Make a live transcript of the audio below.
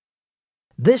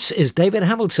This is David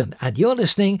Hamilton, and you're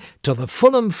listening to the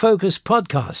Fulham Focus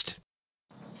podcast.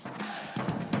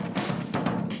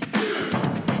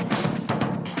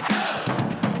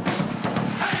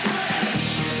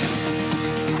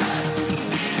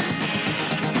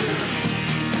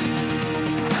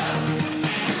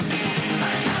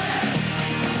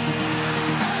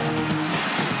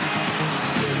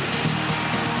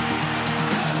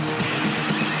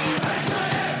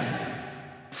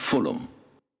 Fulham.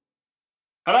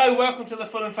 Hello, welcome to the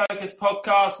Fulham Focus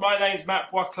podcast. My name's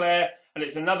Matt Boisclair, and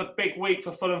it's another big week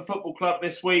for Fulham Football Club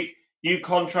this week. New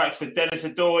contracts for Dennis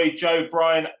Odoi, Joe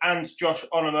Bryan and Josh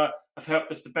Onomah have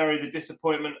helped us to bury the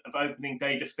disappointment of opening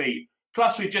day defeat.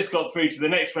 Plus, we've just got through to the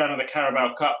next round of the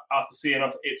Carabao Cup after seeing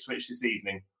off Ipswich this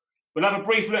evening. We'll have a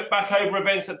brief look back over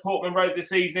events at Portman Road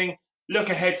this evening, look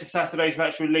ahead to Saturday's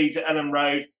match with Leeds at Elland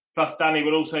Road, plus Danny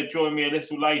will also join me a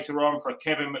little later on for a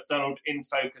Kevin McDonald in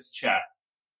Focus chat.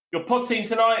 Your pod team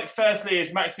tonight, firstly,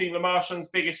 is Maxime Le Marchand's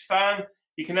biggest fan.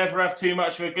 You can never have too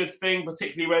much of a good thing,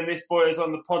 particularly when this boy is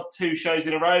on the pod 2 shows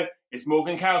in a row. It's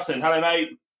Morgan Cowson. Hello, mate.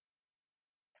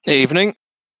 Evening.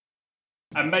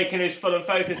 And making his Fulham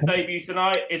Focus debut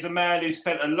tonight is a man who's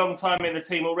spent a long time in the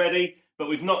team already, but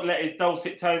we've not let his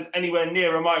dulcet tones anywhere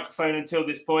near a microphone until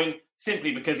this point,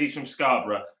 simply because he's from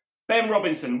Scarborough. Ben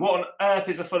Robinson, what on earth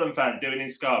is a Fulham fan doing in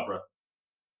Scarborough?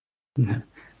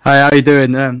 Hi, how are you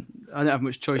doing? I don't have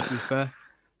much choice, to be fair.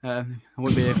 I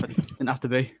wouldn't be here if I didn't have to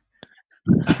be.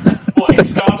 What, in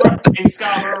Scarborough? In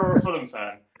Scarborough or a Fulham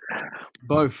fan?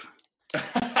 Both.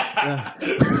 Yeah.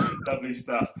 Lovely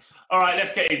stuff. All right,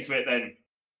 let's get into it then.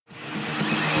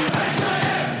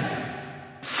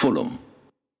 Fulham.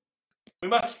 We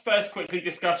must first quickly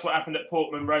discuss what happened at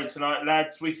Portman Road tonight,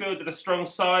 lads. We fielded a strong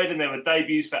side and there were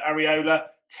debuts for Areola,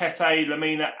 Tete,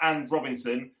 Lamina and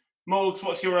Robinson. Morgs,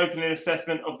 what's your opening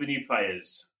assessment of the new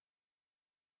players?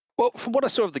 Well, from what I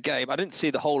saw of the game, I didn't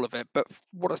see the whole of it, but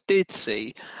what I did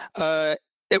see,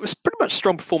 it was pretty much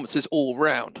strong performances all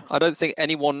round. I don't think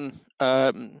anyone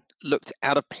looked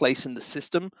out of place in the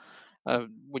system.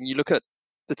 When you look at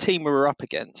the team we were up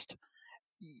against,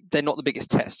 they're not the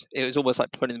biggest test. It was almost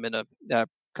like putting them in a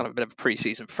kind of a bit of a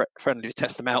pre-season friendly to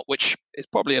test them out, which is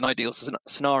probably an ideal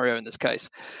scenario in this case.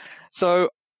 So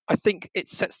I think it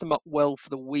sets them up well for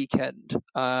the weekend.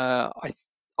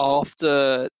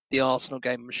 After the Arsenal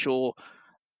game, I'm sure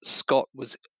Scott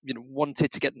was,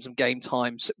 wanted to get them some game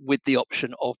times with the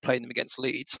option of playing them against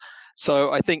Leeds.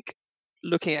 So I think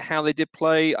looking at how they did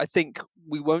play, I think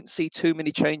we won't see too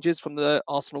many changes from the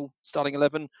Arsenal starting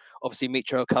 11. Obviously,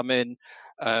 Mitro will come in.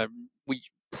 We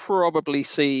probably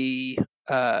see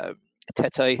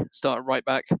Tete start at right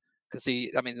back because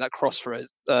that cross for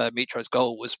Mitro's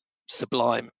goal was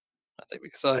sublime, I think we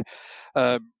could say.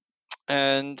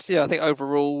 I think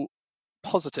overall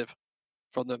positive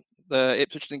from them. The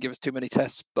Ipswich didn't give us too many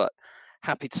tests, but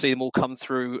happy to see them all come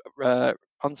through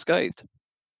unscathed.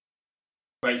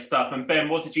 Great stuff. And Ben,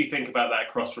 what did you think about that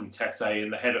cross from Tete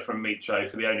and the header from Mitro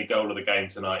for the only goal of the game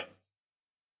tonight?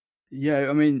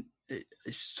 Yeah,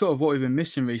 it's sort of what we've been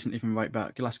missing recently from right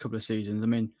back the last couple of seasons.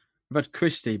 We've had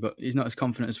Christie, but he's not as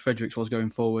confident as Fredericks was going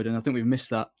forward, and I think we've missed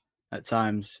that at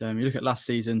times. You look at last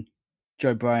season,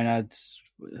 Joe Bryan had,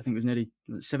 I think it was nearly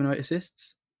 7 or 8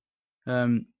 assists.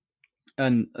 And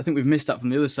I think we've missed that from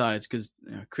the other side because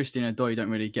Christie and Odoi don't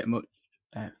really get much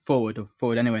forward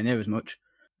anywhere near as much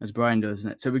as Bryan does. So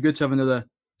it'd be good to have another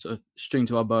sort of string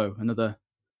to our bow, another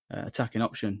attacking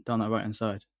option down that right-hand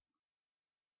side.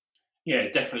 Yeah,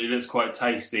 it definitely looks quite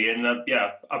tasty. And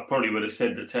I probably would have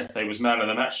said that Tete was man of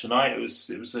the match tonight. It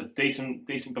was a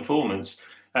decent performance.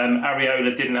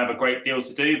 Areola didn't have a great deal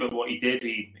to do, but what he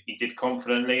did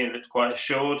confidently and looked quite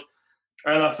assured.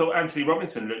 And I thought Anthony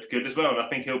Robinson looked good as well. And I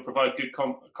think he'll provide good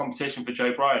competition for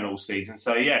Joe Bryan all season.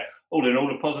 So, yeah, all in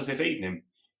all, a positive evening.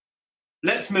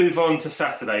 Let's move on to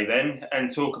Saturday then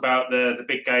and talk about the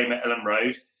big game at Elland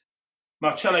Road.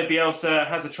 Marcelo Bielsa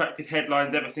has attracted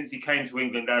headlines ever since he came to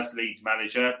England as Leeds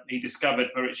manager. He discovered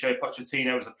Mauricio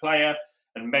Pochettino as a player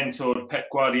and mentored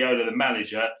Pep Guardiola, the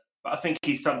manager. But I think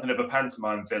he's something of a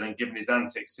pantomime villain given his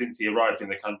antics since he arrived in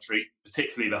the country,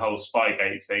 particularly the whole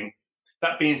Spygate thing.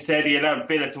 That being said, he allowed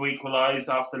Villa to equalise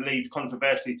after Leeds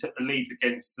controversially took the leads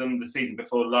against them the season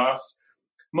before last.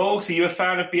 Morgs, are you a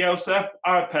fan of Bielsa?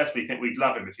 I personally think we'd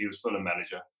love him if he was Fulham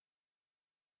manager.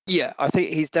 Yeah, I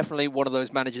think he's definitely one of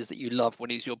those managers that you love when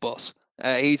he's your boss.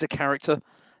 He's a character,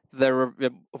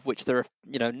 of which there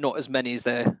are not as many as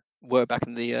there were back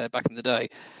in the day.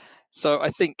 So I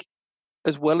think,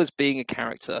 as well as being a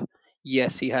character,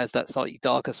 yes, he has that slightly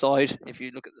darker side if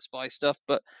you look at the spy stuff,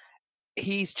 but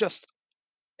he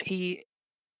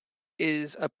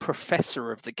is a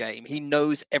professor of the game. He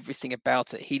knows everything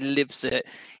about it. He lives it.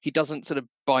 He doesn't sort of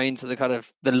buy into the kind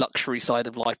of the luxury side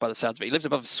of life by the sounds of it. He lives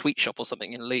above a sweet shop or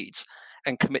something in Leeds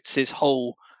and commits his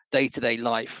whole day-to-day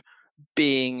life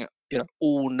being,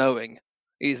 all-knowing.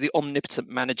 He's the omnipotent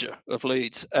manager of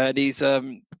Leeds, and he's.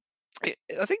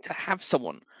 I think to have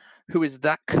someone who is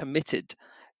that committed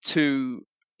to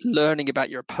learning about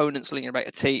your opponents, learning about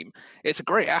your team, it's a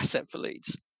great asset for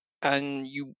Leeds, and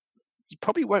you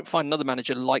probably won't find another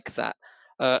manager like that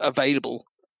available,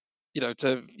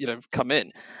 to come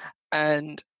in.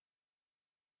 And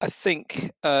I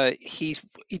think he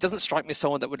doesn't strike me as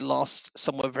someone that would last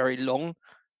somewhere very long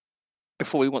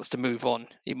before he wants to move on.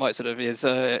 He might sort of his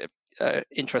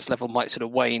interest level might sort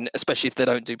of wane, especially if they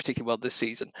don't do particularly well this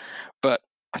season. But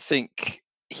I think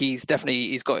he's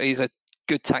a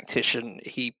good tactician.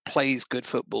 He plays good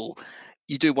football.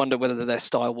 You do wonder whether their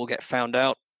style will get found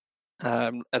out,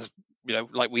 as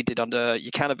like we did under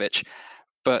Jukanovic.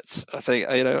 But I think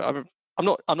I'm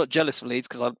not jealous of Leeds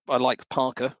because I like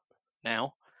Parker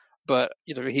now, but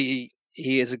he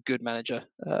is a good manager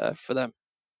for them.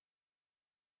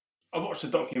 I watched a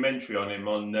documentary on him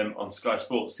on Sky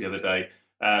Sports the other day,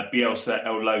 Bielsa,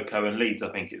 El Loco and Leeds, I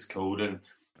think it's called, and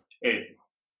it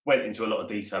went into a lot of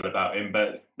detail about him.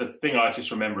 But the thing I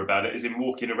just remember about it is him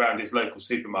walking around his local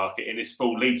supermarket in his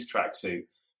full Leeds tracksuit,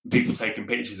 people taking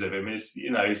pictures of him. And it's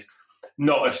he's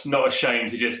not ashamed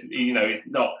to just he's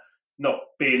not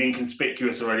being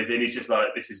inconspicuous or anything. He's just like,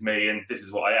 this is me and this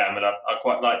is what I am, and I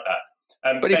quite like that.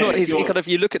 But he's not. He kind of,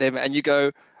 you look at him and you go,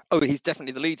 oh, he's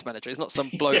definitely the Leeds manager. He's not some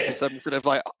bloke who's some sort of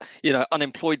like,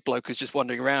 unemployed bloke who's just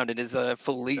wandering around in his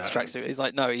full Leeds tracksuit. He's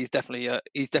like, no, he's definitely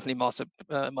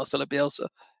Marcelo Bielsa.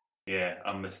 Yeah,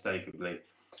 unmistakably.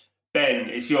 Ben,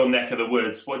 it's your neck of the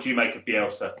woods. What do you make of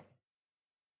Bielsa?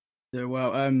 Yeah,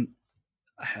 well,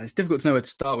 it's difficult to know where to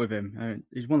start with him.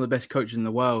 He's one of the best coaches in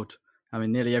the world. I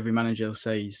mean, nearly every manager will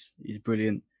say he's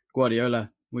brilliant. Guardiola,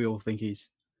 we all think he's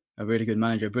a really good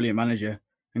manager, a brilliant manager.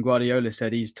 And Guardiola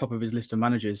said he's top of his list of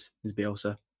managers, is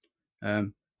Bielsa.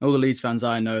 All the Leeds fans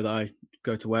I know that I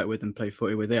go to work with and play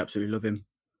footy with, they absolutely love him.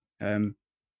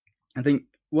 I think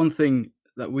one thing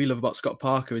that we love about Scott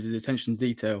Parker is his attention to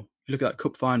detail. If you look at that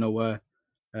cup final where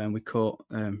we caught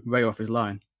Ray off his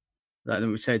line, that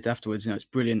we said afterwards, it's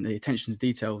brilliant. The attention to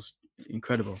detail's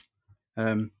incredible.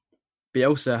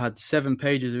 Bielsa had 7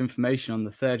 pages of information on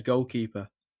the third goalkeeper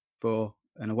for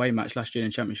an away match last year in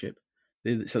the Championship.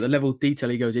 So the level of detail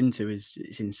he goes into it's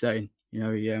insane.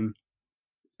 He's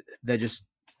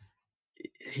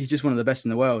just one of the best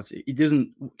in the world. He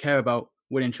doesn't care about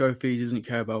winning trophies. He doesn't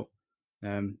care about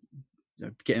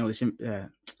getting all this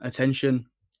attention.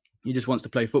 He just wants to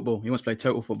play football. He wants to play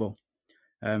total football.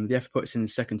 The effort puts in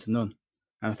is second to none.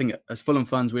 And I think as Fulham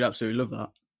fans, we'd absolutely love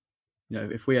that.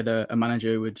 If we had a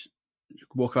manager who would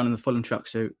walk around in the Fulham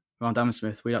tracksuit around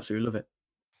Hammersmith, we'd absolutely love it.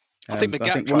 I think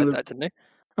McGatt tried that, didn't he?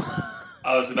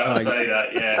 I was about to say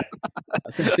that, yeah.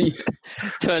 I think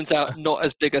turns out not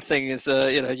as big a thing as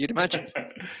you'd imagine.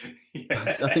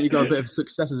 I think you've got a bit of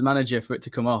success as a manager for it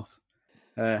to come off.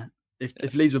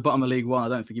 If Leeds were bottom of League One, I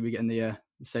don't think he'd be getting the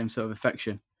same sort of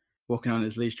affection walking on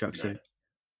his Leeds tracksuit.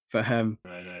 But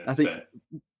I think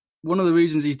one of the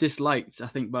reasons he's disliked, I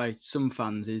think, by some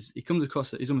fans is he comes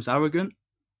across as almost arrogant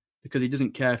because he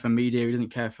doesn't care for media, he doesn't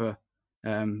care for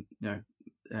attention.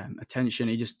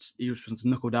 He just wants to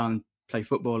knuckle down and play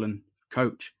football and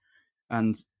coach.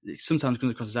 And it sometimes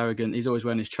comes across as arrogant. He's always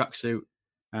wearing his tracksuit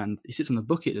and he sits on the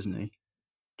bucket, doesn't he,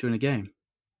 during a game?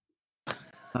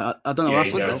 I don't know.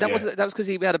 That was because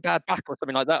he had a bad back or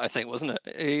something like that, I think, wasn't it?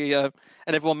 He and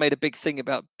everyone made a big thing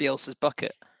about Bielsa's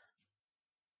bucket.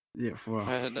 Yeah, well.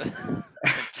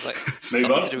 Like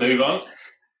move on.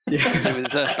 Yeah, to do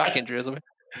with back injury or something.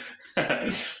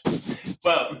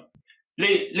 Well,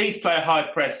 Leeds play a high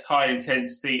press, high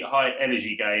intensity, high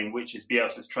energy game, which is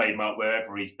Bielsa's trademark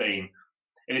wherever he's been.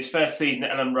 In his first season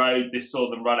at Ellen Road, this saw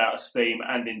them run out of steam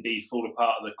and indeed fall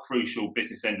apart at the crucial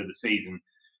business end of the season.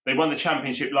 They won the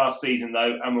Championship last season,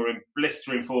 though, and were in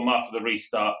blistering form after the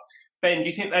restart. Ben, do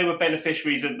you think they were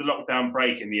beneficiaries of the lockdown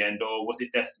break in the end, or was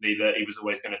it destiny that he was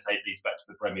always going to take Leeds back to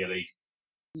the Premier League?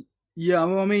 Yeah,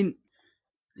 well, I mean,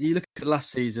 you look at last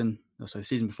season, the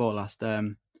season before last,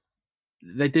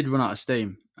 they did run out of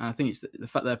steam. And I think it's the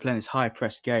fact they're playing this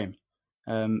high-press game.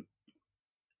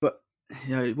 But,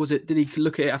 did he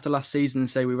look at it after last season and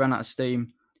say we ran out of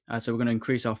steam, so we're going to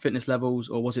increase our fitness levels,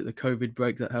 or was it the COVID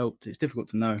break that helped? It's difficult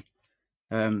to know.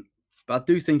 But I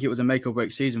do think it was a make or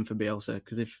break season for Bielsa,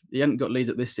 because if he hadn't got Leeds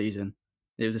at this season,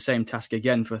 it was the same task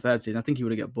again for a third season. I think he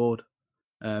would have got bored.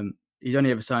 He's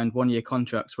only ever signed 1-year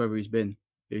contracts wherever he's been.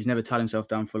 He's never tied himself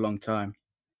down for a long time.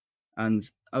 And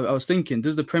I was thinking,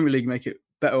 does the Premier League make it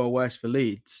better or worse for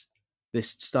Leeds,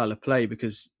 this style of play?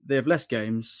 Because they have less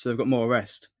games, so they've got more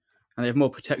rest, and they have more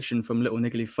protection from little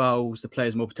niggly fouls. The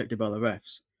players are more protected by the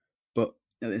refs. But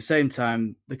at the same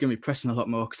time, they're going to be pressing a lot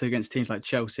more because they're against teams like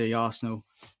Chelsea, Arsenal,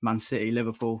 Man City,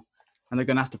 Liverpool, and they're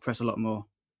going to have to press a lot more.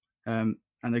 And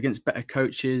against better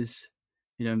coaches,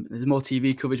 there's more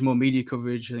TV coverage, more media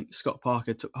coverage. I think Scott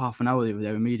Parker took half an hour the other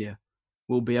day with media.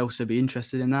 Will Bielsa be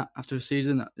interested in that after a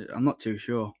season? I'm not too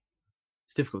sure.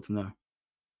 It's difficult to know.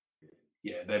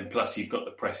 Yeah, then plus you've got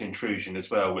the press intrusion as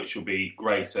well, which will be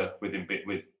greater with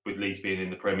Leeds being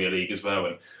in the Premier League as well.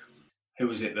 And who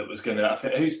was it that was going to? I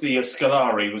think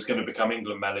Scolari was going to become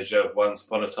England manager once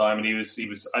upon a time, and he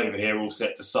was over here all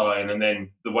set to sign, and then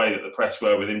the way that the press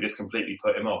were with him just completely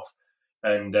put him off,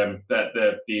 and that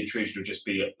the intrusion would just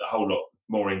be a whole lot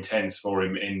more intense for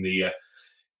him in the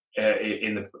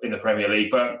Premier League.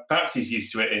 But perhaps he's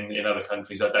used to it in other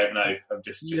countries. I don't know. I'm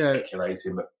just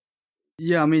speculating, but.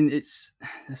 Yeah, I mean,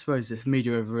 I suppose it's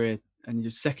media over here, and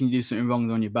the second you do something wrong,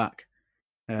 they're on your back.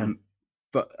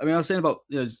 But I mean, I was saying about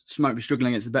she might be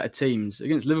struggling against the better teams.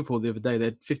 Against Liverpool the other day, they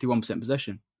had 51%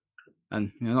 possession,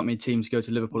 and not many teams go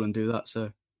to Liverpool and do that.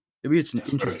 So it'll be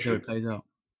interesting to see how it plays out.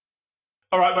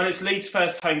 All right, well, it's Leeds'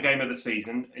 first home game of the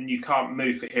season, and you can't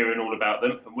move for hearing all about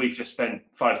them. And we've just spent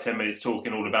 5-10 minutes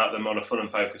talking all about them on a Fulham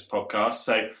Focus podcast.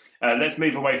 So let's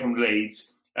move away from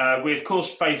Leeds. We, of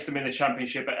course, faced them in the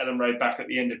Championship at Ellen Road back at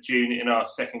the end of June in our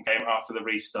second game after the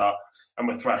restart, and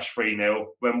were thrashed 3-0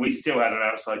 when we still had an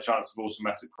outside chance of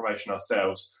automatic promotion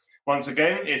ourselves. Once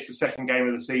again, it's the second game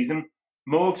of the season.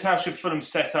 Morgs, how should Fulham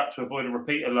set up to avoid a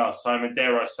repeat of last time, and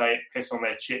dare I say it, piss on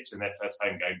their chips in their first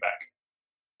home game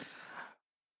back?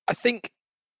 I think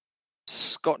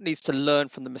Scott needs to learn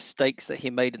from the mistakes that he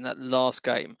made in that last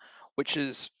game, which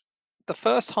is the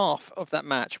first half of that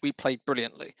match we played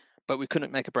brilliantly, but we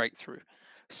couldn't make a breakthrough.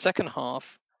 Second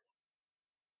half,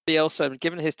 Bielsa,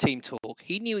 given his team talk,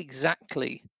 he knew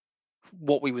exactly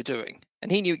what we were doing,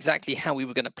 and he knew exactly how we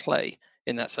were going to play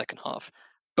in that second half.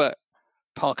 But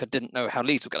Parker didn't know how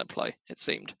Leeds were going to play, it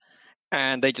seemed,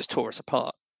 and they just tore us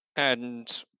apart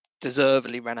and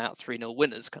deservedly ran out 3-0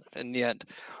 winners kind of in the end.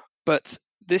 But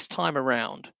this time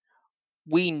around,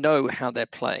 we know how they're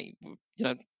playing.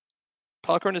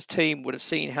 Parker and his team would have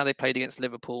seen how they played against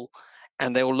Liverpool,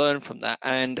 and they will learn from that.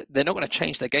 And they're not going to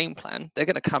change their game plan. They're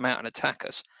going to come out and attack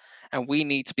us. And we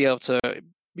need to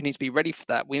be ready for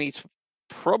that. We need to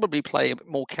probably play a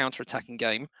more counter-attacking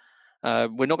game.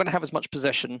 We're not going to have as much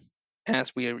possession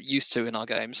as we are used to in our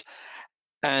games.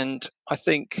 And I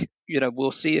think,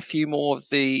 we'll see a few more of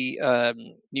the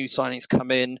new signings come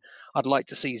in. I'd like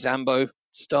to see Zambo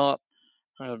start.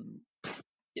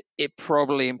 It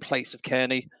probably in place of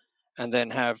Kearney, and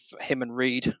then have him and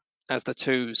Reed as the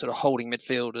two sort of holding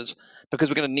midfielders, because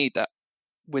we're going to need that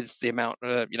with the amount,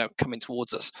 coming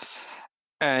towards us.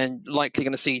 And likely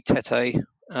going to see Tete.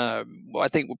 I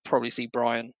think we'll probably see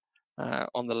Brian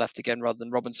on the left again rather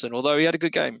than Robinson, although he had a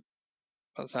good game,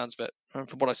 by the sounds of it,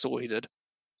 from what I saw he did.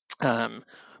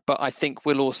 But I think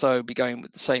we'll also be going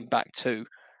with the same back two,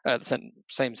 the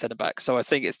same centre back. So I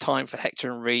think it's time for Hector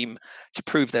and Ream to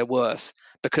prove their worth,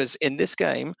 because in this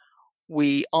game,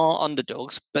 we are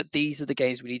underdogs, but these are the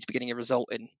games we need to be getting a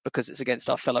result in, because it's against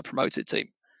our fellow promoted team.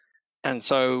 And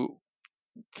so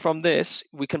from this,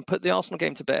 we can put the Arsenal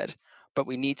game to bed, but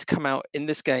we need to come out in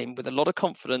this game with a lot of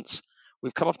confidence.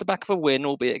 We've come off the back of a win,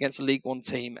 albeit against a League One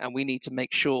team, and we need to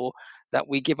make sure that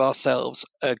we give ourselves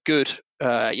a good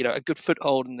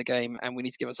foothold in the game, and we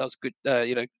need to give ourselves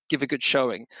give a good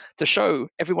showing to show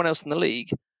everyone else in the league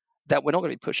that we're not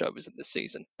going to be pushovers in this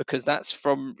season, because that's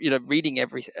from reading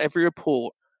every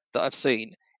report that I've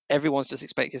seen. Everyone's just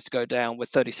expecting us to go down with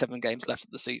 37 games left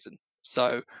of the season.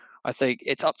 So I think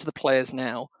it's up to the players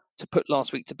now to put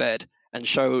last week to bed and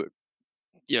show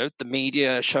the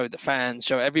media, show the fans,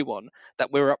 show everyone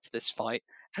that we're up for this fight.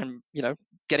 And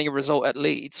getting a result at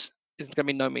Leeds isn't going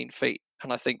to be no mean feat.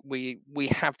 And I think we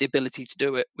have the ability to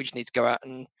do it. We just need to go out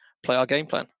and play our game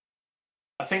plan.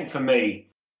 I think for me,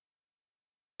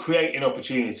 creating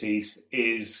opportunities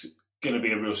is going to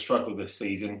be a real struggle this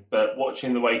season. But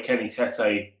watching the way Kenny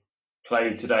Tete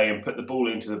played today and put the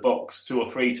ball into the box 2 or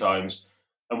 3 times,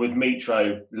 and with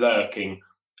Mitro lurking,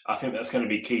 I think that's going to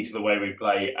be key to the way we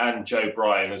play, and Joe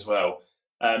Bryan as well.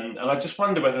 And I just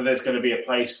wonder whether there's going to be a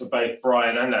place for both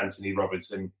Bryan and Anthony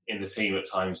Robinson in the team at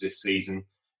times this season.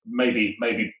 Maybe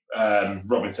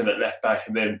Robinson at left back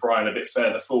and then Bryan a bit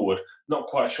further forward. Not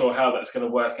quite sure how that's going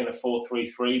to work in a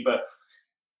 4-3-3, but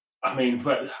I mean,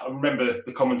 I remember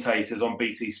the commentators on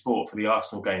BT Sport for the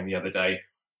Arsenal game the other day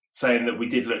saying that we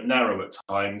did look narrow at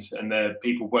times and the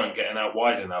people weren't getting out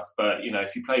wide enough. But,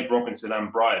 if you played Robinson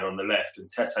and Bryan on the left and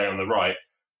Tete on the right,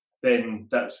 then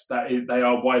they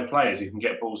are wide players who can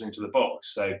get balls into the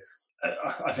box. So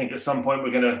I think at some point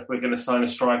we're gonna sign a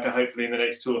striker, hopefully in the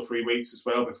next 2 or 3 weeks as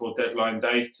well, before deadline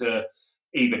day, to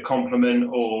either complement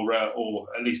or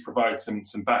at least provide some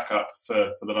backup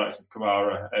for the likes of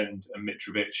Kamara and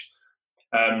Mitrovic.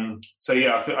 I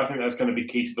think that's going to be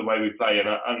key to the way we play, and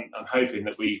I'm hoping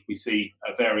that we see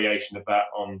a variation of that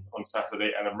on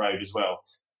Saturday at Elland Road as well.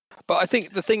 But I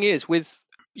think the thing is,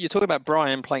 you're talking about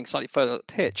Bryan playing slightly further up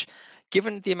the pitch,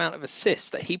 given the amount of assists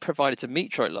that he provided to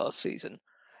Mitro last season,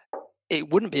 it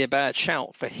wouldn't be a bad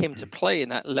shout for him to play in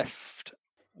that left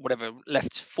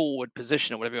forward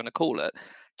position or whatever you want to call it.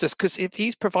 Just because if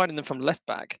he's providing them from left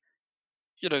back,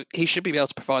 he should be able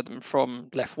to provide them from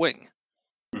left wing.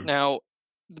 Now,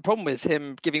 the problem with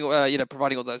him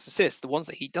providing all those assists, the ones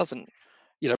that he doesn't,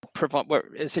 provide,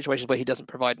 in situations where he doesn't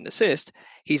provide an assist,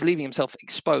 he's leaving himself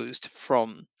exposed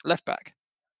from left back.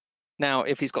 Now,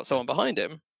 if he's got someone behind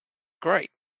him,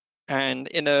 great. And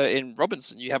in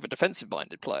Robinson, you have a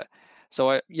defensive-minded player.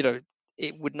 So,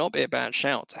 it would not be a bad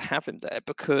shout to have him there,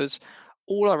 because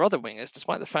all our other wingers,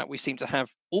 despite the fact we seem to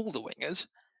have all the wingers,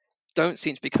 don't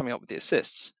seem to be coming up with the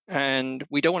assists. And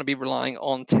we don't want to be relying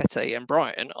on Tete and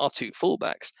Bryan, our two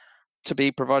fullbacks, to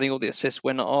be providing all the assists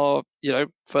when our,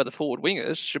 further forward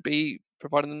wingers should be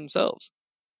providing them themselves.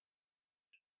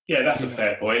 Yeah, that's a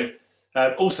fair point.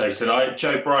 Also tonight,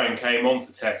 Joe Bryan came on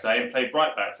for Tete and played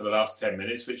right back for the last 10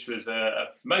 minutes, which was a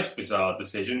most bizarre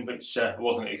decision, which I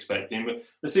wasn't expecting. But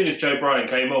as soon as Joe Bryan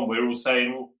came on, we were all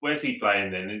saying, well, where's he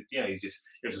playing then? And, it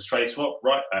was a straight swap,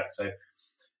 right back. So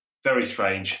very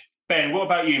strange. Ben, what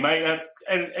about you, mate?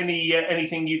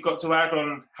 Anything you've got to add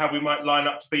on how we might line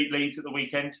up to beat Leeds at the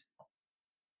weekend?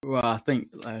 Well, I think,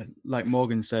 like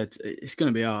Morgan said, it's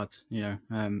going to be hard.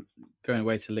 Going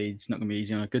away to Leeds is not going to be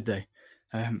easy on a good day.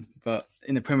 But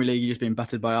in the Premier League, you're just being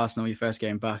battered by Arsenal your first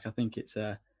game back. I think it's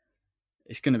going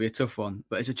to be a tough one.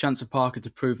 But it's a chance for Parker to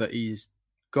prove that he's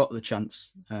got the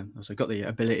chance, also got the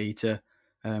ability to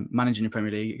manage in the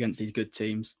Premier League against these good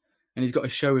teams. And he's got to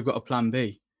show we've got a plan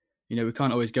B. We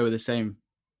can't always go with the same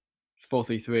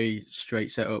 4-3-3 straight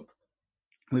setup.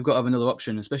 We've got to have another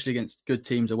option, especially against good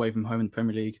teams away from home in the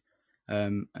Premier League,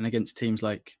 and against teams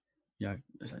like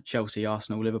Chelsea,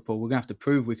 Arsenal, Liverpool. We're going to have to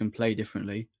prove we can play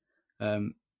differently.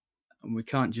 And we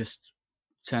can't just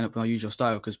turn up in our usual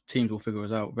style, because teams will figure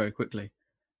us out very quickly.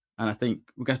 And I think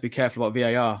we're going to have to be careful about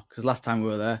VAR, because last time we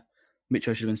were there,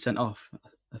 Mitro should have been sent off.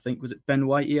 I think, was it Ben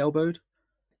White he elbowed?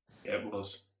 Yeah, it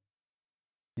was.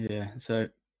 Yeah, so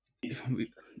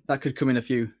that could come in a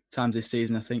few times this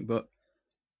season, I think. But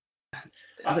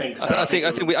I think so. I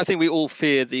think we all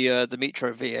fear the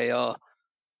Mitro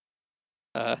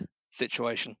VAR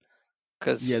situation,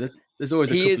 because there's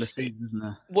always a couple of seasons, isn't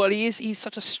there? Well, he's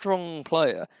such a strong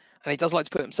player, and he does like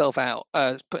to put himself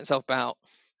about,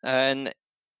 and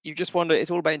you just wonder. It's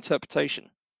all about interpretation,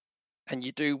 and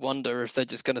you do wonder if they're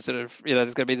just going to sort of,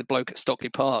 there's going to be the bloke at Stockley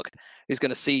Park who's going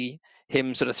to see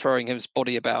him sort of throwing his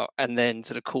body about and then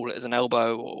sort of call it as an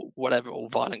elbow or whatever, or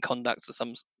violent conduct or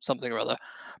something or other.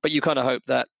 But you kind of hope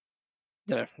that,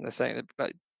 they're saying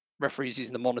that referees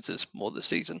using the monitors more this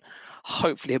season.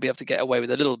 Hopefully he'll be able to get away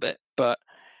with a little bit, but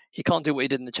he can't do what he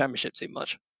did in the Championship too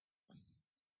much.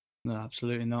 No,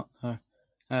 absolutely not.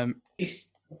 No. He's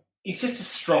just a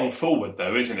strong forward,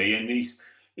 though, isn't he? And he's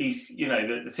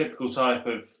the typical type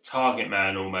of target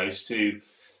man almost, who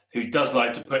does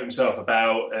like to put himself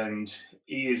about, and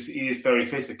he is very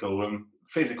physical. And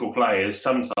physical players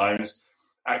sometimes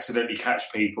accidentally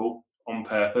catch people on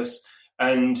purpose,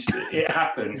 and it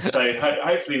happens. So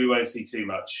hopefully we won't see too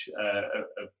much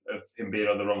of him being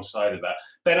on the wrong side of that.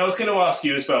 Ben, I was going to ask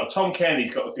you as well. Tom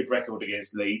Cairney's got a good record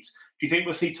against Leeds. Do you think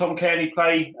we'll see Tom Cairney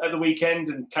play at the weekend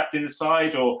and captain the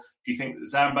side, or do you think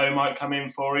that Zambo might come in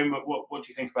for him? What do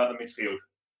you think about the midfield?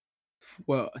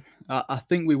 Well, I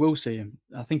think we will see him.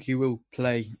 I think he will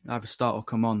play, either start or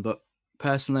come on. But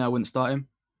personally, I wouldn't start him.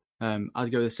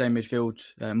 I'd go with the same midfield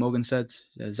Morgan said.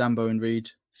 Zambo and Reed,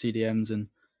 CDMs, and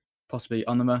possibly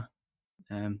Onuma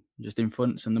just in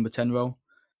front, some number 10 role.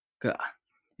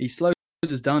 He slows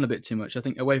us down a bit too much. I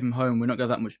think away from home, we're not going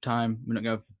to have that much time. We're not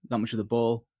going to have that much of the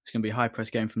ball. It's going to be a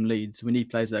high-press game from Leeds. We need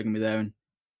players that are going to be there and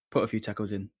put a few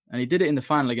tackles in. And he did it in the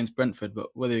final against Brentford, but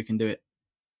whether he can do it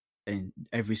in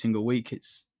every single week,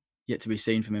 it's yet to be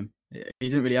seen from him. He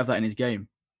didn't really have that in his game.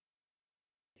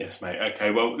 Yes, mate. Okay,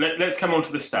 well, let's come on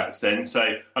to the stats then. So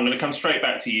I'm going to come straight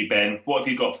back to you, Ben. What have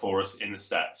you got for us in the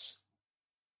stats?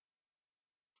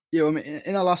 Yeah, I mean,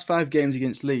 in our last 5 games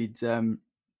against Leeds,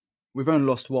 we've only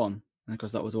lost one,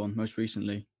 because that was the one most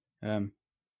recently.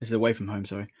 This is away from home,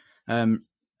 sorry. And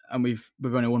we've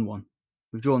only won one.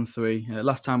 We've drawn 3.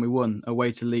 Last time we won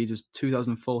away to Leeds was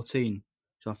 2014.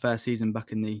 It's our first season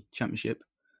back in the Championship.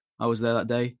 I was there that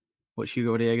day, watched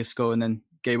Hugo Rodriguez score, and then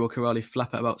Gabriel Corrali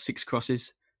flap out about 6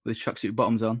 crosses with his tracksuit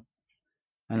bottoms on,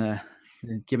 and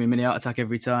give me a mini heart attack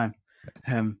every time.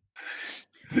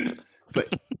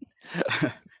 But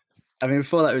I mean,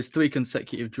 before that, it was 3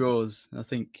 consecutive draws. I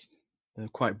think they're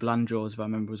quite bland draws, if I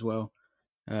remember as well.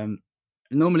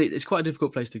 Normally, it's quite a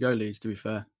difficult place to go, Leeds, to be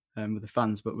fair, with the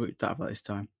fans, but we don't have that this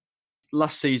time.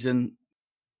 Last season,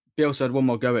 Bielsa had one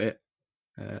more go at it.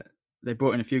 They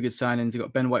brought in a few good signings. They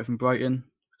got Ben White from Brighton,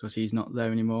 because he's not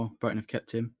there anymore. Brighton have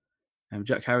kept him.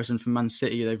 Jack Harrison from Man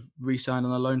City, they've re-signed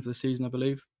on a loan for the season, I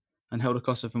believe. And Helder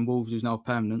Costa from Wolves, who's now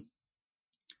permanent.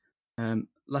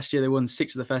 Last year, they won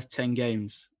 6 of the first 10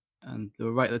 games, and they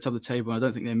were right at the top of the table. And I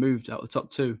don't think they moved out of the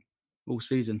top 2 all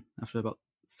season after about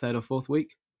 3rd or 4th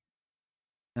week.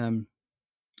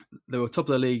 They were top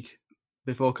of the league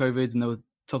before COVID, and they were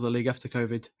top of the league after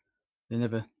COVID. They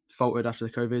never faltered after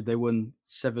the COVID. They won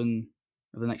 7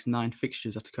 of the next 9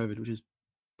 fixtures after COVID, which is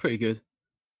pretty good.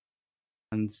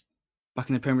 And back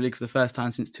in the Premier League for the first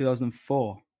time since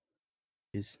 2004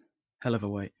 is hell of a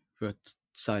weight for a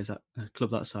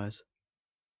club that size.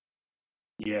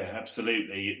 Yeah,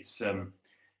 absolutely. It's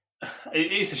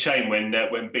a shame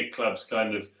when big clubs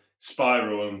kind of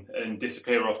spiral and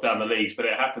disappear off down the leagues, but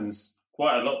it happens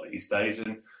quite a lot these days.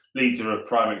 And Leeds are a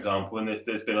prime example, and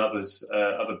there's been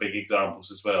other big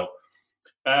examples as well.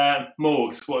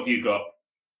 Morgs, what have you got?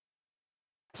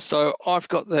 So I've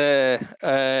got there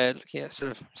looking at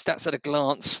sort of stats at a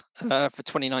glance for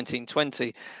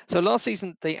 2019-20. So last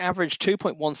season they averaged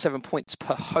 2.17 points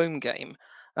per home game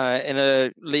in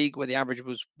a league where the average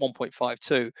was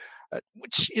 1.52,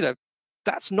 which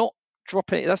that's not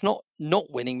dropping. That's not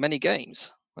winning many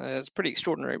games. It's a pretty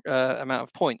extraordinary amount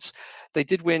of points. They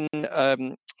did win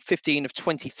 15 of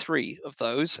 23 of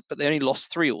those, but they only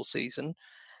lost 3 all season.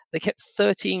 They kept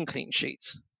 13 clean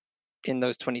sheets in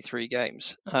those 23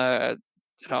 games. I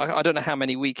don't know how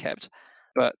many we kept,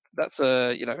 but that's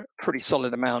a pretty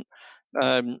solid amount.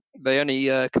 They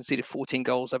only conceded 14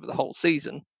 goals over the whole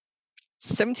season.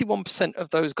 71%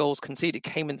 of those goals conceded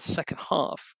came in the second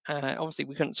half. Obviously,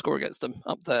 we couldn't score against them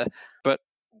up there, but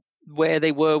where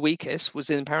they were weakest was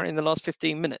apparently in the last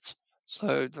 15 minutes.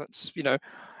 So that's,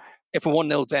 if we're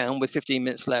 1-0 down with 15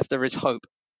 minutes left, there is hope.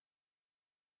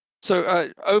 So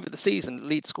over the season,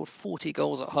 Leeds scored 40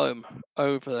 goals at home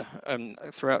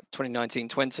throughout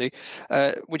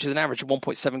 2019-20, which is an average of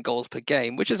 1.7 goals per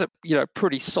game, which is a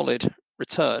pretty solid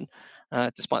return,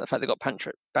 despite the fact they got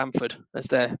Patrick Bamford as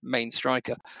their main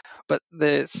striker. But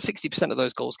the 60% of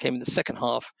those goals came in the second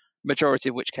half, majority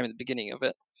of which came at the beginning of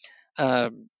it.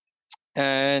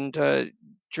 And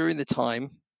during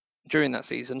that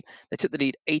season, they took the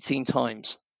lead 18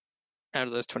 times out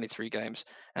of those 23 games,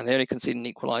 and they only conceded an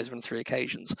equaliser on 3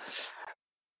 occasions.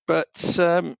 But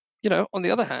on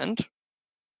the other hand,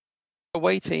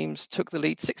 away teams took the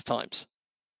lead 6 times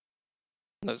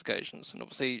on those occasions, and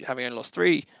obviously having only lost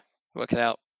 3, work it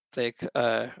out, they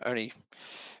only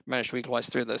managed to equalise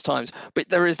 3 of those times. But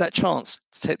there is that chance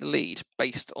to take the lead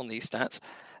based on these stats.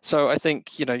 So I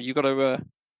think you've got to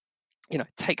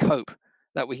take hope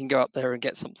that we can go up there and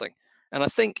get something. And I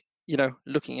think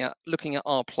looking at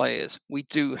our players, we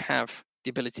do have the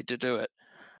ability to do it.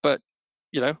 But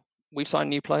we've signed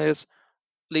new players.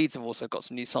 Leeds have also got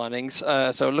some new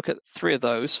signings. So look at 3 of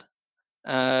those.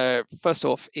 First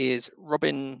off is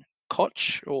Robin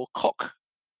Koch, or Koch,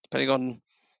 depending on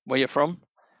where you're from.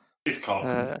 It's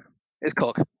Koch. It's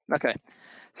Koch. Okay.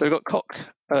 So we've got Koch,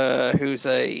 who's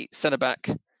a centre back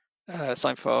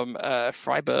signed from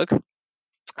Freiburg.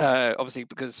 Obviously,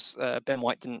 because Ben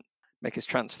White didn't make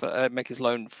his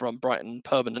loan from Brighton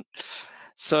permanent.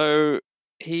 So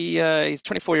he's a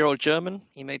 24-year-old German.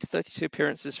 He made 32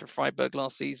 appearances for Freiburg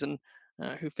last season,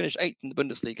 who finished 8th in the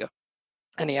Bundesliga.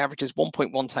 And he averages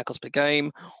 1.1 tackles per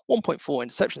game, 1.4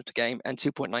 interceptions per game, and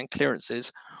 2.9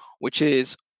 clearances, which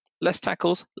is less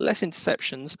tackles, less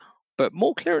interceptions, but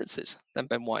more clearances than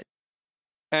Ben White.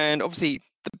 And obviously,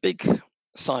 the big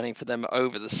signing for them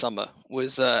over the summer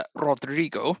was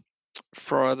Rodrigo,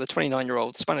 for the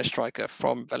 29-year-old Spanish striker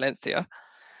from Valencia.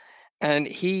 And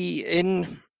he, in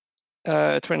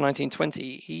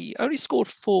 2019-20, he only scored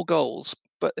 4 goals,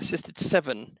 but assisted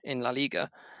 7 in La Liga.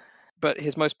 But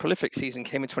his most prolific season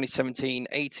came in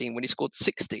 2017-18, when he scored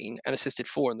 16 and assisted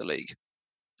 4 in the league.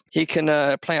 He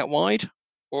can play out wide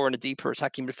or in a deeper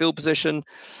attacking midfield position.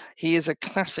 He is a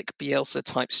classic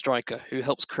Bielsa-type striker who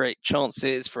helps create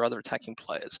chances for other attacking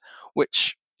players,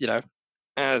 which,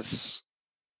 as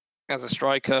a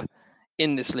striker,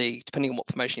 in this league, depending on what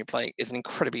formation you're playing, is an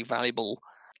incredibly valuable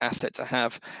asset to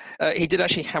have. He did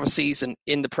actually have a season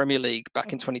in the Premier League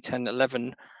back in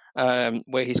 2010-11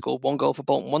 where he scored 1 goal for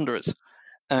Bolton Wanderers.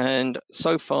 And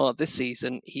so far this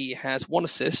season, he has 1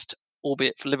 assist,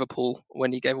 albeit for Liverpool,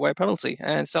 when he gave away a penalty,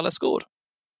 and Salah scored.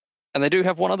 And they do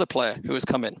have 1 other player who has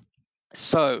come in.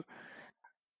 So,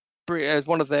 as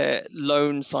one of their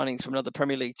loan signings from another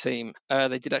Premier League team,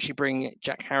 they did actually bring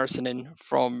Jack Harrison in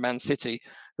from Man City,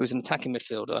 who was an attacking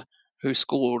midfielder, who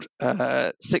scored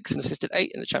 6 and assisted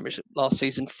 8 in the Championship last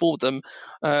season for them,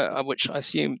 which I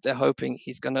assume they're hoping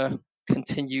he's going to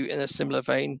continue in a similar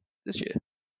vein this year.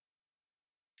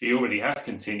 He already has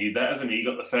continued that, hasn't he? He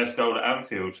got the first goal at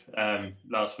Anfield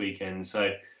last weekend.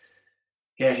 So,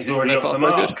 yeah, he's already off the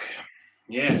mark.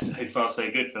 Yeah, so far so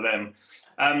good for them.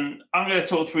 I'm going to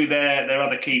talk through their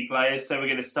other key players. So we're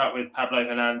going to start with Pablo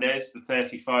Hernandez, the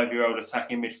 35-year-old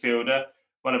attacking midfielder,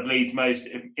 one of Leeds' most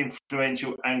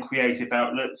influential and creative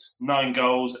outlets, 9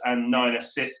 goals and 9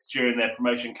 assists during their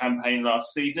promotion campaign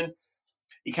last season.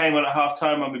 He came on at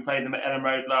half-time when we played them at Ellen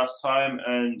Road last time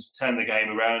and turned the game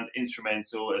around,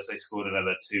 instrumental as they scored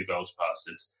another 2 goals past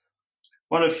us.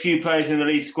 One of few players in the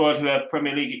Leeds squad who have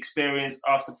Premier League experience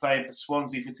after playing for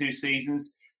Swansea for 2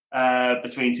 seasons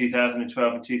between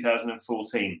 2012 and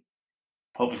 2014.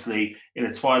 Obviously, in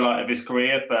the twilight of his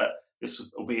career, but this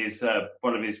will be his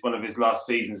one of his last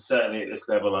seasons, certainly at this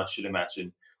level, I should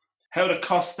imagine. Helder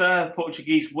Costa,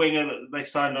 Portuguese winger that they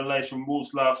signed on loan from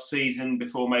Wolves last season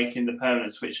before making the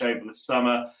permanent switch over the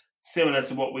summer, similar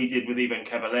to what we did with Ivan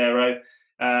Caballero.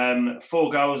 4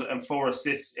 goals and 4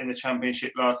 assists in the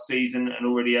Championship last season and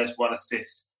already has 1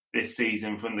 assist this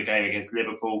season from the game against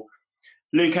Liverpool.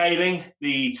 Luke Ayling,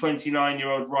 the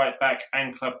 29-year-old right-back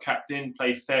and club captain,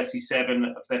 played 37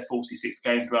 of their 46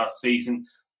 games last season.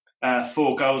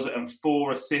 4 goals and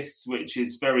 4 assists, which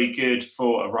is very good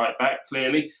for a right-back,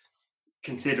 clearly,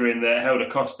 considering that Helder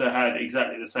Costa had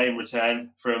exactly the same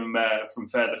return from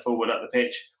further forward up the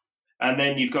pitch. And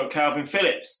then you've got Calvin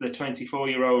Phillips, the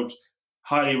 24-year-old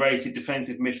highly rated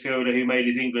defensive midfielder who made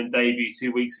his England debut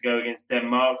 2 weeks ago against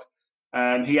Denmark.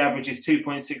 He averages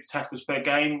 2.6 tackles per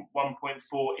game,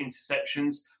 1.4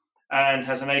 interceptions, and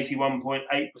has an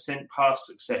 81.8% pass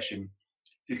succession.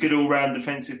 He's a good all-round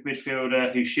defensive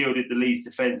midfielder who shielded the Leeds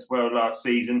defence well last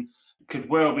season. Could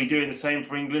well be doing the same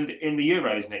for England in the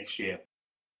Euros next year.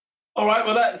 All right,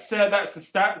 well, that's the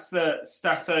stats that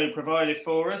Stato provided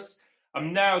for us.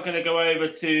 I'm now going to go over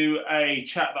to a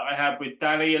chat that I had with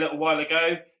Danny a little while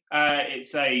ago.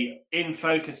 It's a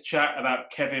in-focus chat about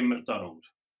Kevin McDonald.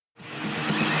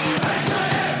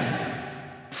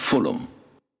 Fulham.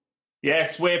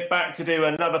 Yes, we're back to do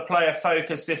another player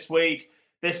focus this week.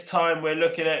 This time we're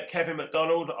looking at Kevin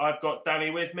McDonald. I've got Danny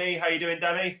with me. How you doing,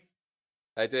 Danny?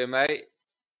 How you doing, mate?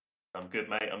 I'm good,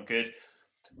 mate. I'm good.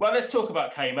 Well, let's talk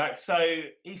about K-Mac. So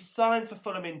he signed for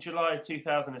Fulham in July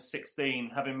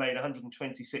 2016, having made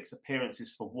 126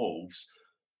 appearances for Wolves.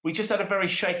 We just had a very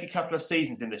shaky couple of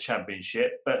seasons in the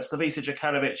Championship, but Slavica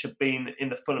Jokanovic had been in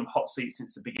the Fulham hot seat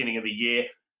since the beginning of the year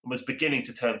and was beginning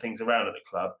to turn things around at the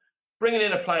club. Bringing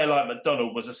in a player like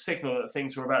McDonald was a signal that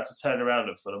things were about to turn around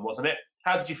at Fulham, wasn't it?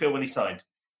 How did you feel when he signed?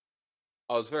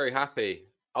 I was very happy.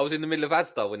 I was in the middle of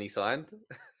Asda when he signed.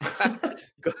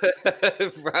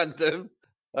 Random.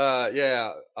 I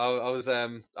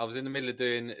was in the middle of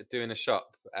doing a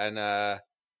shop, and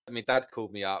my dad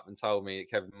called me up and told me that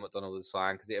Kevin McDonald had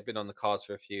signed because it had been on the cards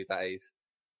for a few days,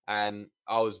 and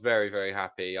I was very, very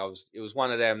happy. It was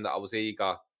one of them that I was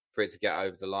eager for it to get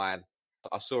over the line.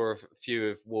 I saw a few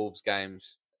of Wolves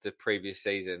games the previous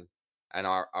season, and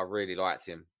I really liked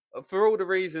him for all the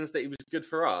reasons that he was good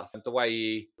for us. The way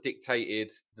he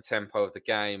dictated the tempo of the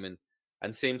game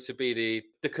and seems to be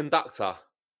the conductor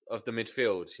of the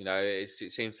midfield. You know, it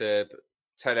seems to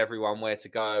tell everyone where to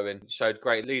go and showed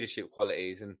great leadership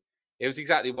qualities. And it was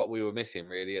exactly what we were missing,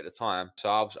 really, at the time. So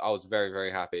I was very,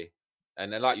 very happy.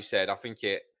 And like you said, I think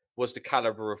it was the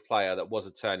calibre of player that was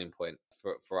a turning point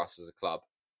for us as a club.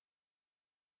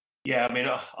 Yeah, I mean,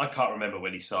 I can't remember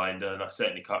when he signed, and I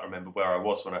certainly can't remember where I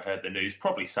was when I heard the news.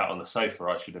 Probably sat on the sofa,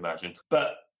 I should imagine.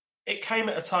 But it came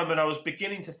at a time when I was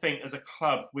beginning to think, as a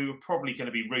club, we were probably going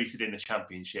to be rooted in the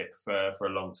Championship for a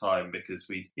long time because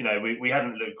we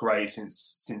hadn't looked great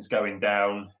since going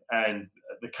down, and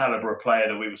the calibre of player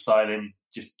that we were signing,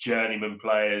 just journeyman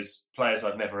players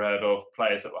I'd never heard of,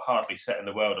 players that were hardly setting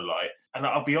the world alight. And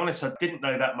I'll be honest, I didn't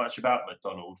know that much about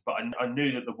McDonald, but I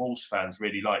knew that the Wolves fans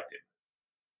really liked him.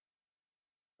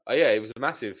 Oh yeah, it was a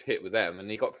massive hit with them, and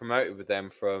he got promoted with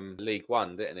them from League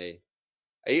One, didn't he?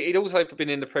 He'd also been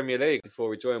in the Premier League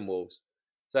before he joined Wolves.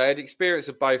 So he had experience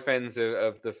of both ends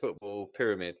of the football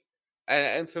pyramid.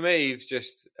 And for me, he's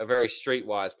just a very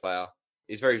streetwise player.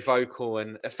 He's very vocal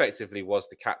and effectively was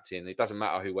the captain. It doesn't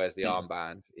matter who wears the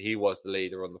armband. He was the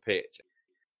leader on the pitch.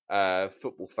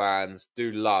 Football fans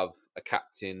do love a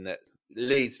captain that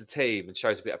leads the team and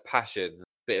shows a bit of passion, a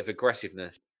bit of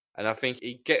aggressiveness. And I think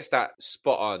he gets that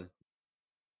spot on.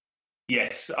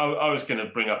 Yes, I was going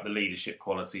to bring up the leadership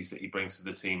qualities that he brings to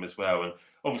the team as well. And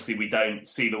obviously we don't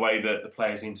see the way that the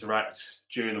players interact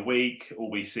during the week. All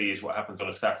we see is what happens on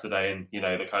a Saturday and,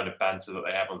 the kind of banter that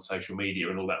they have on social media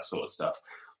and all that sort of stuff.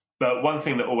 But one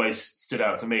thing that always stood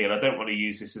out to me, and I don't want to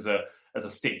use this as a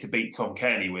stick to beat Tom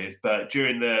Cairney with, but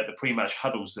during the pre-match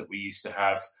huddles that we used to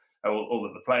have, or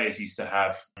that the players used to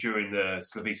have during the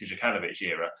Slavisa Jokanovic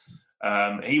era,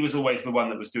 he was always the one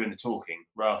that was doing the talking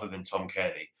rather than Tom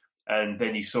Cairney. And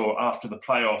then you saw after the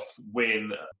playoff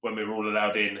win, when we were all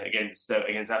allowed in against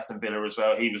Aston Villa as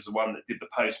well, he was the one that did the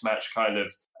post-match kind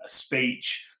of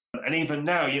speech. And even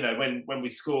now, when we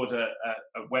scored at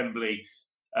Wembley,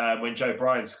 when Joe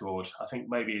Bryan scored, I think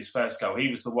maybe his first goal, he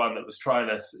was the one that was trying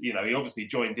to, he obviously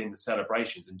joined in the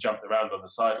celebrations and jumped around on the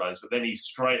sidelines, but then he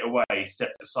straight away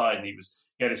stepped aside and he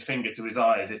had his finger to his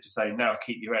eye as if to say, now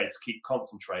keep your heads, keep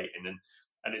concentrating.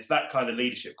 And it's that kind of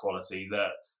leadership quality that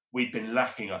we've been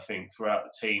lacking, I think, throughout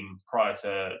the team prior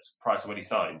to when he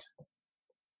signed.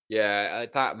 Yeah,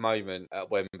 at that moment at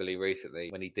Wembley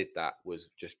recently, when he did that, was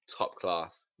just top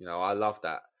class. I love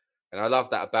that. And I love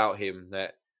that about him,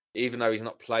 that even though he's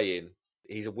not playing,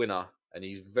 he's a winner and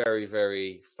he's very,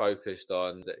 very focused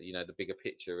on the bigger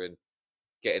picture and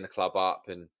getting the club up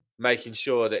and making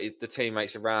sure that the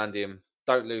teammates around him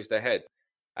don't lose their head.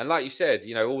 And like you said,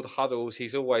 all the huddles,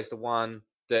 he's always the one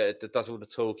that does all the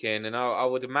talking. And I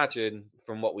would imagine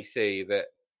from what we see that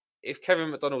if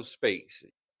Kevin McDonald speaks,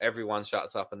 everyone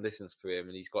shuts up and listens to him,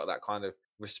 and he's got that kind of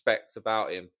respect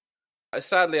about him.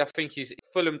 Sadly, I think his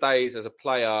Fulham days as a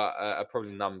player are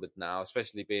probably numbered now,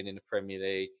 especially being in the Premier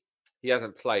League. He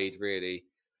hasn't played really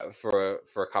for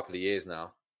a couple of years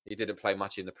now. He didn't play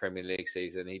much in the Premier League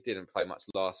season. He didn't play much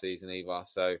last season either.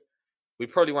 So we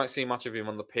probably won't see much of him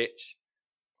on the pitch.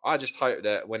 I just hope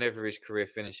that whenever his career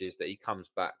finishes that he comes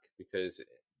back, because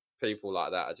people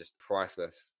like that are just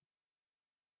priceless.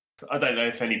 I don't know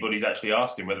if anybody's actually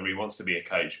asked him whether he wants to be a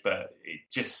coach, but it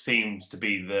just seems to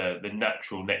be the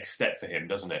natural next step for him,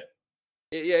 doesn't it?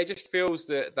 Yeah, it just feels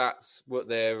that that's what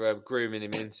they're grooming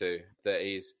him into, that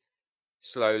he's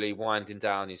slowly winding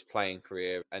down his playing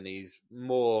career and he's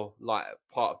more like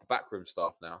part of the backroom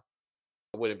staff now.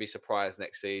 I wouldn't be surprised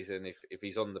next season if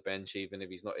he's on the bench, even if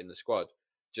he's not in the squad,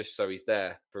 just so he's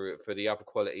there for the other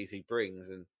qualities he brings.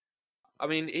 And I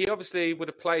mean, he obviously would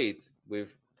have played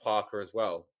with Parker as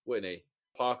well, wouldn't he?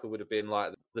 Parker would have been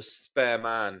like the spare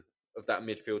man of that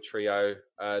midfield trio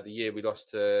the year we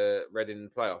lost to Reading in the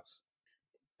playoffs.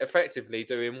 Effectively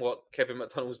doing what Kevin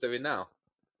McDonald's doing now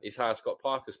is how Scott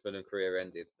Parker's Fulham career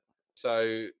ended.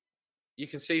 So you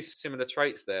can see similar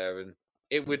traits there, and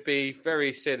it would be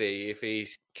very silly if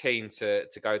he's keen to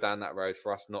go down that road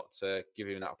for us not to give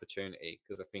him that opportunity,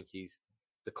 because I think he's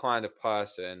the kind of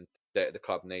person that the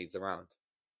club needs around.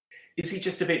 Is he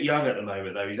just a bit young at the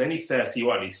moment, though? He's only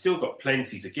 31. He's still got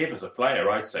plenty to give as a player,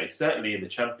 I'd say, certainly in the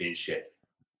Championship.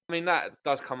 I mean, that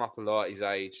does come up a lot at his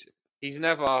age. He's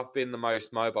never been the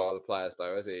most mobile of players,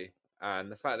 though, has he?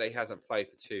 And the fact that he hasn't played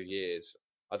for 2 years,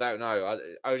 I don't know.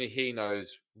 Only he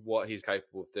knows what he's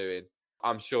capable of doing.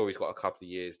 I'm sure he's got a couple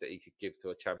of years that he could give to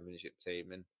a Championship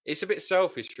team. And it's a bit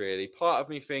selfish, really. Part of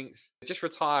me thinks, just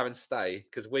retire and stay,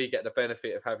 because we get the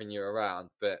benefit of having you around.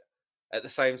 But at the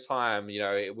same time,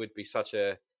 it would be such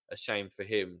a shame for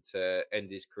him to end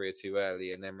his career too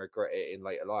early and then regret it in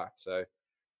later life. So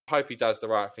I hope he does the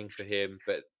right thing for him.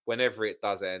 But whenever it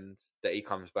does end, that he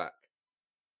comes back.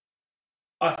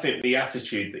 I think the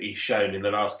attitude that he's shown in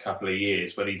the last couple of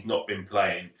years when he's not been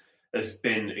playing has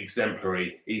been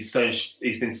exemplary. He's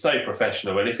been so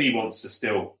professional, and if he wants to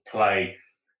still play,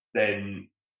 then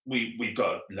we've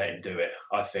got to let him do it.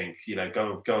 I think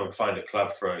go and find a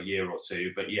club for a year or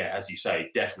two. But yeah, as you say,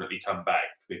 definitely come back,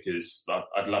 because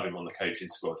I'd love him on the coaching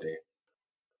squad here.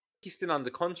 He's still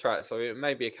under contract, so it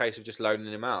may be a case of just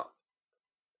loaning him out.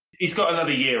 He's got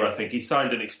another year, I think. He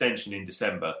signed an extension in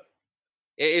December.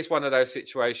 It is one of those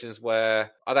situations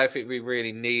where I don't think we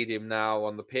really need him now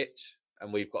on the pitch,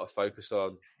 and we've got to focus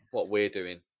on what we're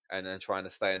doing and trying to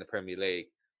stay in the Premier League.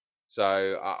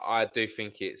 So I do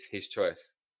think it's his choice,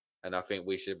 and I think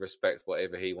we should respect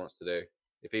whatever he wants to do.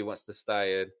 If he wants to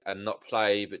stay and not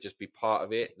play but just be part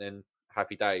of it, then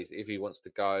happy days. If he wants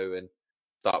to go and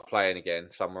start playing again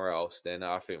somewhere else, then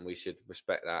I think we should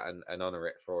respect that and honour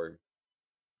it for him.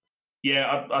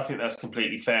 Yeah, I think that's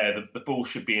completely fair. The ball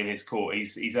should be in his court.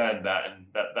 He's earned that, and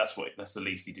that's the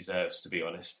least he deserves, to be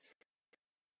honest.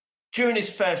 During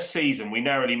his first season, we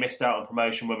narrowly missed out on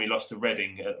promotion when we lost to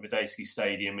Reading at Madejski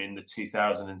Stadium in the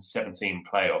 2017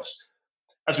 playoffs.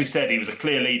 As we said, he was a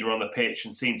clear leader on the pitch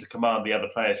and seemed to command the other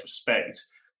players' respect.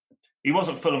 He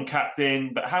wasn't Fulham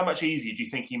captain, but how much easier do you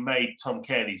think he made Tom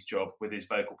Cairney's job with his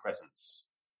vocal presence?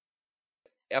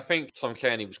 I think Tom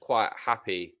Cairney was quite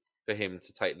happy for him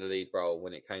to take the lead role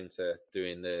when it came to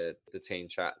doing the team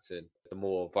chats and the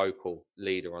more vocal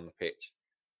leader on the pitch.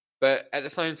 But at the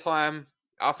same time,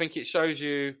 I think it shows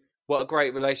you what a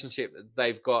great relationship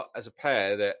they've got as a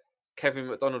pair, that Kevin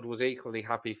McDonald was equally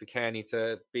happy for Cairney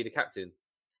to be the captain.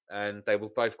 And they were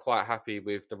both quite happy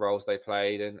with the roles they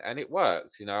played, and it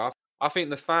worked. You know, I think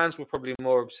the fans were probably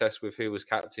more obsessed with who was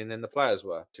captain than the players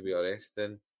were, to be honest.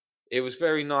 And it was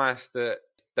very nice that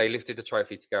they lifted the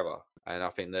trophy together. And I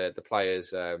think the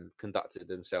players conducted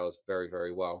themselves very,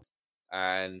 very well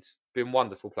and been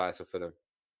wonderful players for them.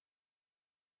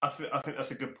 I think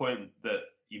that's a good point that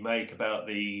you make about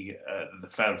the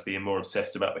fans being more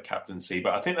obsessed about the captaincy.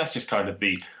 But I think that's just kind of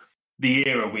the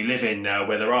era we live in now,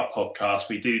 where there are podcasts.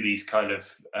 We do these kind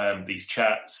of these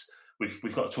chats.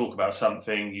 We've got to talk about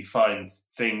something. You find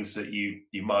things that you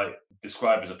might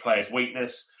describe as a player's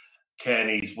weakness.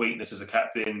 Cairney's weakness as a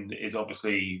captain is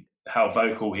obviously how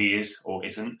vocal he is or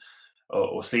isn't,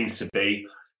 or seems to be.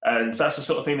 And that's the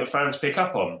sort of thing that fans pick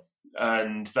up on.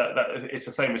 And that it's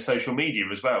the same with social media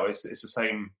as well. It's the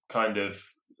same kind of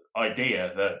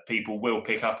idea that people will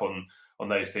pick up on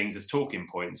those things as talking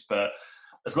points. But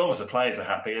as long as the players are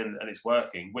happy and it's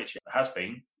working, which it has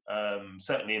been,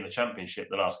 certainly in the Championship,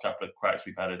 the last couple of cracks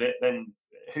we've had at it, then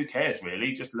who cares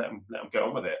really? Just let them get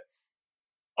on with it.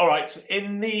 All right,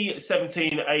 in the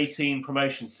 17-18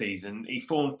 promotion season, he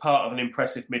formed part of an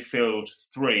impressive midfield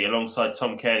three alongside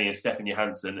Tom Cairney and Stefan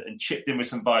Johansson, and chipped in with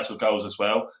some vital goals as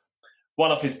well.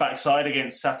 One off his backside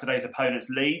against Saturday's opponents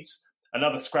Leeds,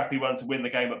 another scrappy one to win the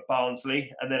game at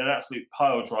Barnsley, and then an absolute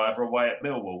pile driver away at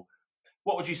Millwall.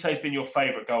 What would you say has been your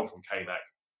favourite goal from K-Mac?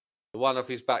 The one off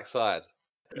his backside.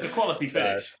 It's a quality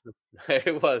finish.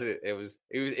 It was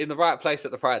in the right place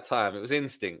at the right time. It was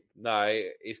instinct. No,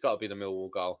 it's got to be the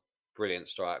Millwall goal. Brilliant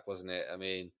strike, wasn't it? I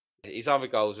mean, his other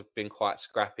goals have been quite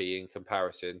scrappy in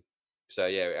comparison. So,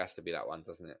 yeah, it has to be that one,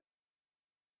 doesn't it?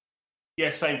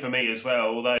 Yeah, same for me as well.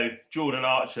 Although Jordan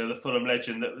Archer, the Fulham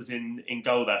legend that was in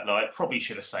goal that night, probably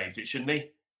should have saved it, shouldn't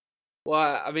he?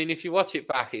 Well, I mean, if you watch it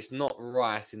back, it's not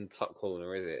right in the top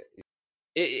corner, is it?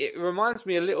 It reminds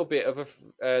me a little bit of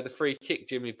the free kick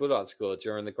Jimmy Bullard scored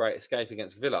during the Great Escape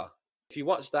against Villa. If you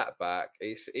watch that back,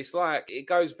 it's like it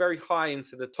goes very high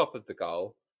into the top of the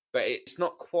goal, but it's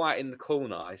not quite in the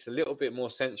corner. It's a little bit more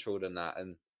central than that.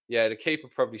 And yeah, the keeper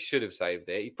probably should have saved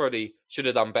it. He probably should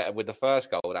have done better with the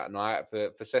first goal that night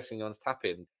for Sessegnon's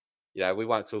tap-in. Yeah, we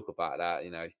won't talk about that.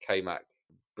 You know, K-Mac,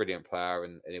 brilliant player,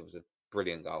 and it was a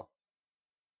brilliant goal.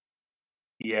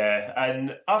 Yeah,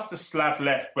 and after Slav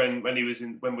left when we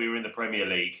were in the Premier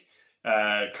League,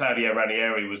 Claudio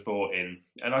Ranieri was brought in,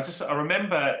 and I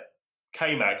remember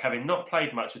K-Mac having not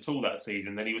played much at all that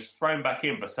season. Then he was thrown back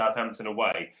in for Southampton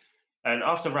away, and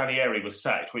after Ranieri was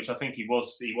sacked, which I think he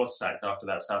was sacked after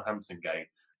that Southampton game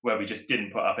where we just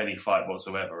didn't put up any fight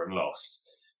whatsoever and lost.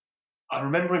 I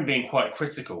remember him being quite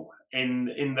critical in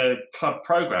the club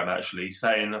programme, actually,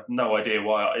 saying, I've no idea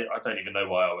why, I don't even know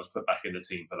why I was put back in the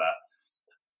team for that.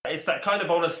 It's that kind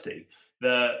of honesty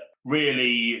that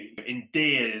really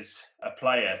endears a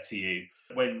player to you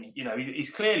when, you know,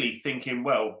 he's clearly thinking,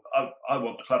 well, I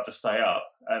want the club to stay up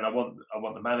and I want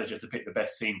the manager to pick the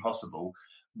best team possible.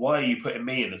 Why are you putting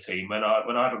me in the team when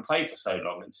I haven't played for so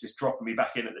long? It's just dropping me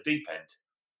back in at the deep end.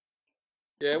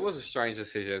 Yeah, it was a strange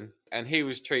decision, and he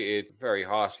was treated very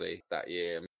harshly that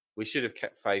year. We should have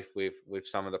kept faith with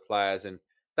some of the players, and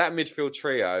that midfield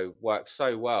trio worked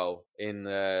so well in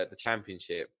the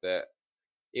Championship that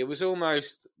it was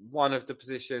almost one of the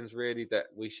positions really that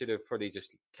we should have probably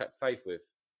just kept faith with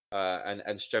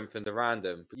and strengthened around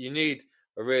them. But you need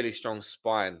a really strong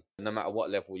spine no matter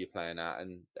what level you're playing at,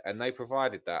 and they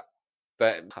provided that.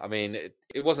 But, I mean,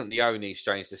 it wasn't the only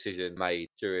strange decision made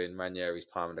during Ranieri's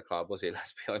time in the club, was it?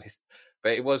 Let's be honest.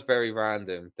 But it was very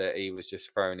random that he was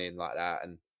just thrown in like that,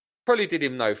 and probably did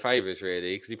him no favours,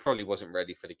 really, because he probably wasn't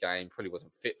ready for the game, probably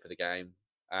wasn't fit for the game.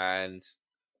 And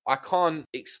I can't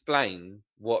explain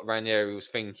what Ranieri was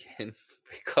thinking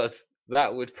because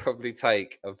that would probably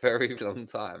take a very long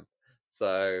time.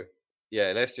 So,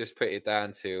 yeah, let's just put it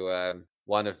down to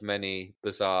one of many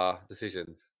bizarre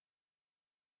decisions.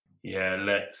 Yeah,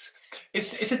 let's.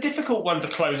 It's a difficult one to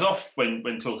close off when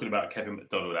talking about Kevin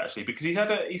McDonald, actually, because he's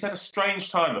had a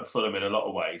strange time at Fulham in a lot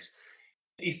of ways.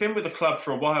 He's been with the club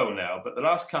for a while now, but the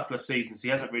last couple of seasons he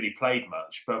hasn't really played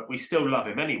much, but we still love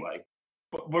him anyway.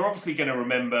 But we're obviously going to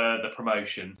remember the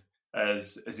promotion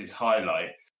as his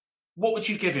highlight. What would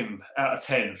you give him out of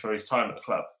 10 for his time at the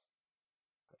club?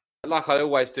 Like I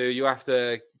always do, you have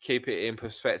to keep it in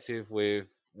perspective with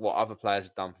what other players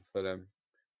have done for Fulham.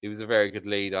 He was a very good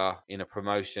leader in a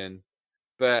promotion,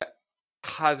 but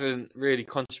hasn't really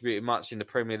contributed much in the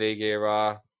Premier League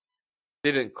era.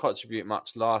 Didn't contribute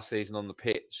much last season on the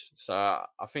pitch. So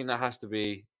I think that has to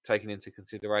be taken into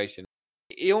consideration.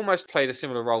 He almost played a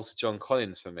similar role to John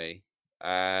Collins for me.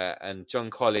 And John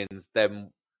Collins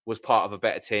then was part of a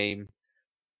better team,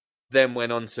 then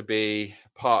went on to be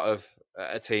part of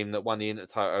a team that won the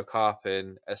Intertoto Cup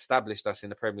and established us in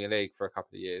the Premier League for a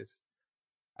couple of years.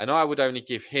 And I would only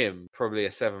give him probably a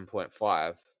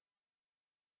 7.5.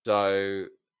 So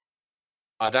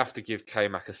I'd have to give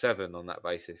K-Mac a 7 on that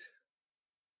basis.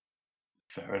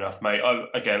 Fair enough, mate.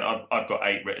 I've got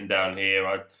 8 written down here.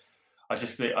 I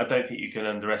don't think you can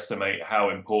underestimate how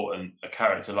important a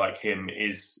character like him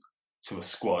is to a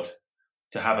squad.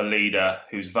 To have a leader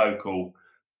who's vocal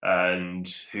and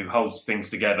who holds things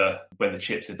together when the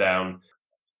chips are down.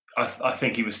 I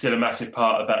think he was still a massive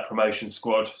part of that promotion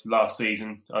squad last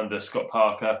season under Scott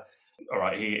Parker. All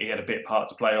right, he had a bit part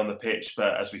to play on the pitch,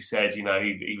 but as we said,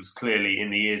 he was clearly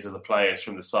in the ears of the players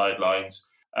from the sidelines.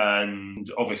 And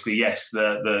obviously, yes,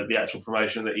 the actual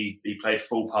promotion that he played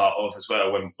full part of as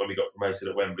well when we got promoted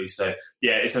at Wembley. So,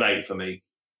 yeah, it's an 8 for me.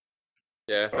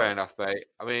 Yeah, fair enough, mate.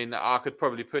 I mean, I could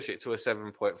probably push it to a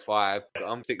 7.5, but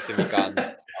I'm sticking to my gun.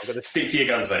 I'm going to stick to your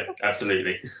guns, mate.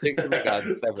 Absolutely. Stick to my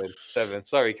gun. 7.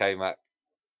 Sorry, K-Mac.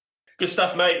 Good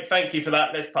stuff, mate. Thank you for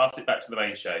that. Let's pass it back to the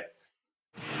main show.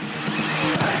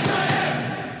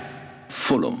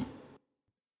 Fulham.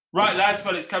 Right, lads,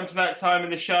 well, it's come to that time in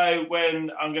the show when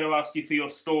I'm going to ask you for your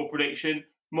score prediction.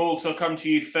 Morgs, I'll come to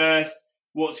you first.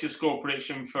 What's your score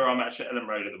prediction for our match at Ellen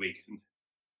Road at the weekend?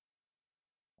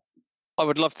 I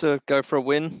would love to go for a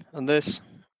win on this,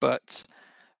 but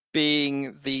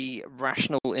being the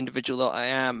rational individual that I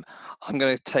am, I'm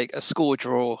going to take a score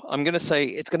draw. I'm going to say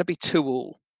it's going to be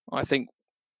 2-2. I think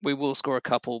we will score a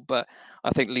couple, but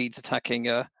I think Leeds attacking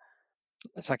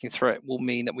threat will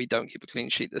mean that we don't keep a clean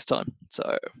sheet this time.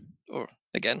 So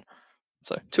 2-2.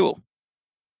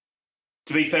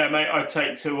 To be fair, mate, I'd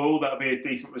take 2-2. That'll be a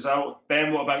decent result.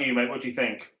 Ben, what about you, mate? What do you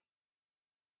think?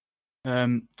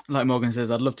 Like Morgan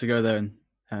says, I'd love to go there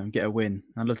and get a win.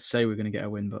 I'd love to say we're going to get a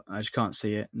win, but I just can't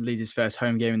see it. Leeds' first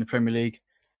home game in the Premier League.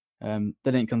 They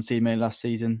didn't concede many last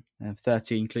season.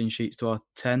 13 clean sheets to our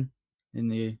 10 in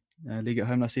the league at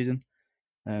home last season.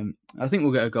 I think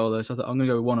we'll get a goal though, so I'm going to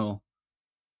go with 1-1.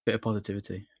 Bit of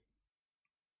positivity.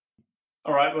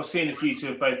 All right, well, seeing as you two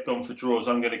have both gone for draws,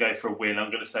 I'm going to go for a win. I'm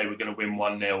going to say we're going to win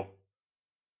 1-0.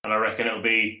 And I reckon it'll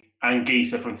be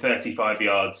Anguissa from 35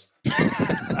 yards.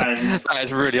 And that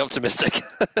is really optimistic.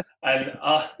 And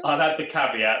I'll add the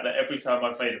caveat that every time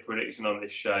I've made a prediction on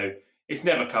this show, it's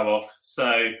never come off.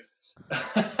 So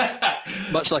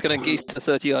much like an Anguissa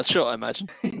 30-yard shot, I imagine.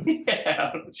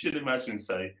 Yeah, I should imagine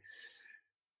so.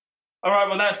 All right,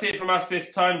 well, that's it from us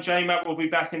this time. J-Mac will be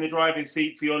back in the driving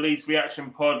seat for your Leeds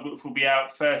Reaction Pod, which will be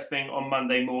out first thing on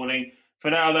Monday morning. For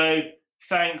now, though,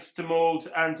 thanks to Morgs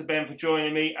and to Ben for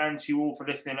joining me and to you all for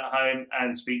listening at home,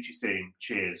 and speak to you soon.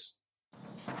 Cheers.